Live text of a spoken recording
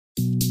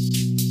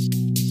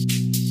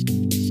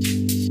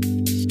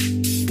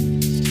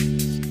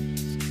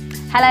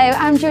Hello,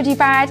 I'm Georgie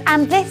Barrett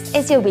and this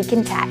is your Week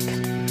in Tech.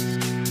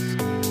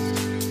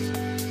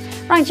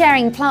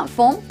 Ride-sharing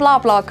platform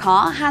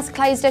BlaBlaCar has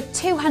closed a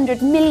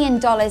 $200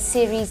 million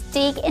Series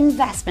D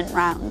investment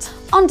round.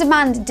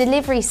 On-demand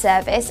delivery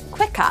service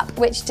QuickUp,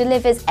 which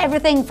delivers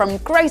everything from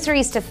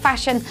groceries to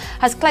fashion,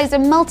 has closed a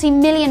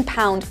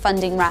multi-million-pound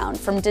funding round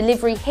from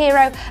Delivery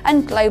Hero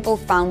and global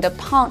founder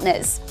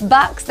partners.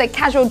 Bucks, the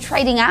casual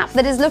trading app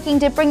that is looking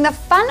to bring the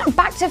fun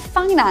back to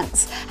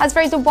finance, has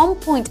raised a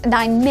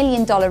 $1.9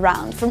 million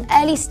round from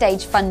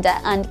early-stage funder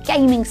and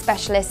gaming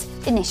specialist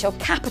Initial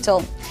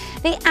Capital.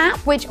 The app,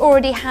 which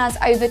already has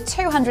over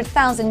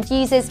 200,000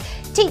 users,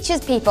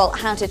 teaches people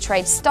how to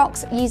trade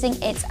stocks using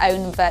its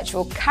own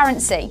virtual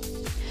currency.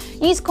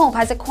 Corp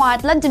has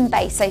acquired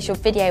London-based social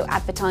video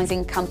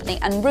advertising company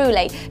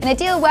Unruly in a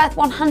deal worth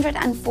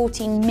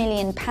 £114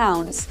 million.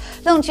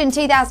 Launched in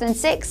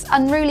 2006,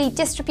 Unruly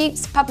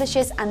distributes,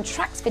 publishes and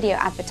tracks video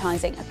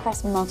advertising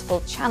across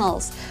multiple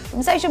channels,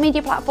 from social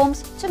media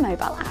platforms to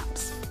mobile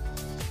apps.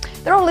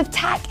 The role of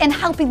tech in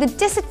helping the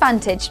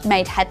disadvantaged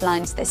made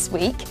headlines this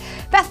week.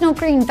 Bethnal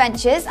Green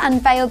Ventures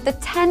unveiled the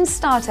 10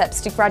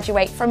 startups to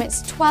graduate from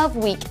its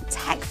 12-week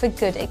Tech for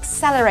Good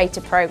accelerator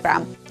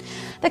program.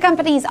 The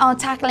companies are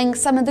tackling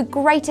some of the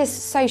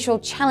greatest social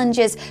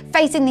challenges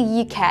facing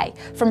the UK,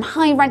 from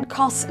high rent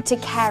costs to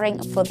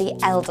caring for the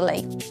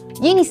elderly.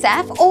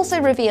 Unicef also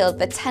revealed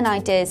the 10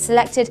 ideas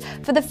selected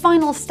for the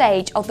final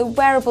stage of the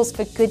Wearables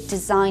for Good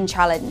Design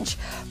Challenge.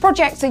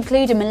 Projects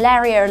include a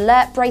malaria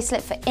alert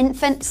bracelet for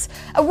infants,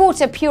 a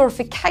water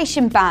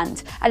purification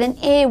band, and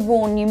an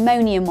ear-worn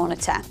pneumonia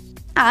monitor.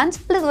 And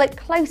a little bit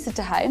closer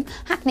to home,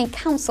 Hackney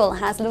Council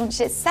has launched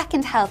its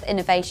second Health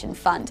Innovation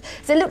Fund,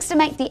 so it looks to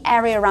make the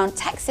area around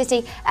Tech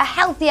City a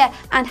healthier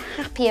and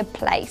happier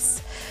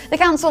place. The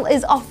council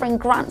is offering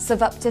grants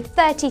of up to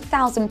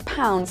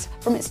 £30,000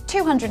 from its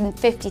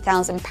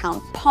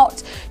 £250,000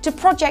 pot to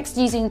projects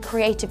using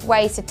creative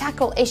ways to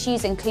tackle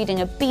issues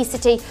including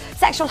obesity,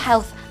 sexual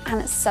health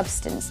and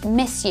substance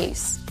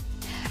misuse.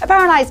 A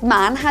paralysed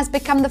man has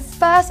become the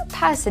first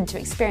person to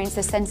experience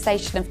the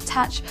sensation of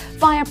touch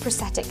via a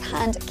prosthetic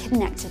hand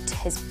connected to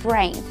his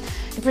brain.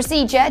 The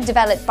procedure,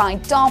 developed by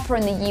DARPA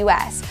in the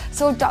US,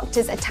 saw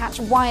doctors attach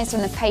wires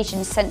from the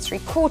patient's sensory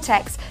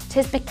cortex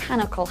to his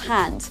mechanical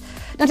hand.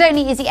 Not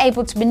only is he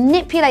able to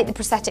manipulate the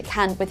prosthetic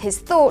hand with his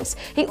thoughts,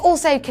 he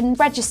also can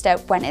register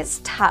when it's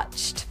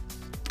touched.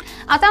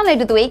 Our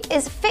download of the week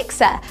is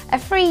Fixer, a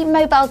free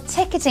mobile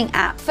ticketing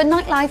app for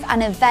nightlife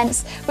and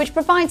events, which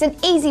provides an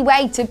easy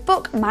way to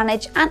book,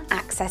 manage and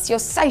access your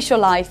social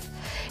life.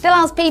 It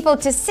allows people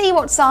to see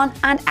what's on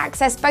and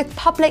access both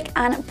public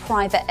and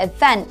private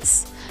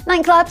events.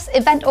 Nightclubs,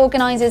 event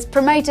organisers,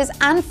 promoters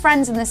and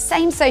friends in the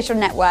same social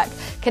network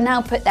can now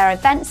put their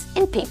events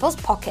in people's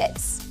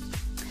pockets.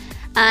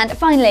 And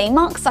finally,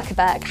 Mark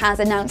Zuckerberg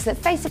has announced that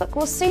Facebook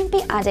will soon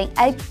be adding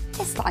a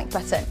dislike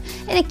button.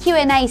 In a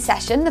Q&A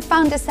session, the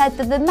founder said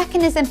that the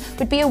mechanism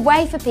would be a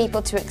way for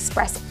people to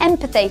express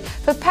empathy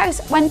for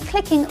posts when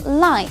clicking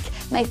like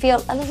may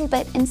feel a little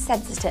bit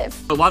insensitive.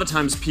 A lot of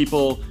times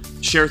people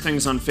share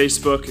things on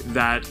Facebook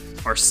that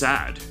are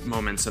sad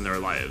moments in their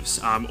lives,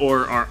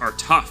 or are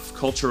tough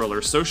cultural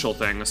or social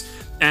things,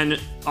 and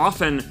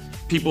often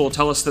people will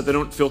tell us that they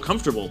don't feel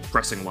comfortable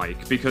pressing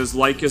like because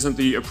like isn't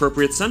the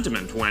appropriate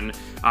sentiment when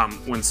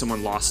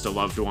someone lost a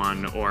loved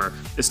one or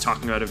is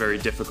talking about a very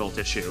difficult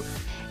issue.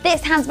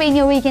 This has been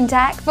your Week in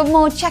Tech. For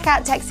more, check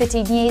out Tech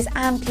City News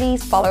and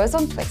please follow us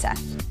on Twitter.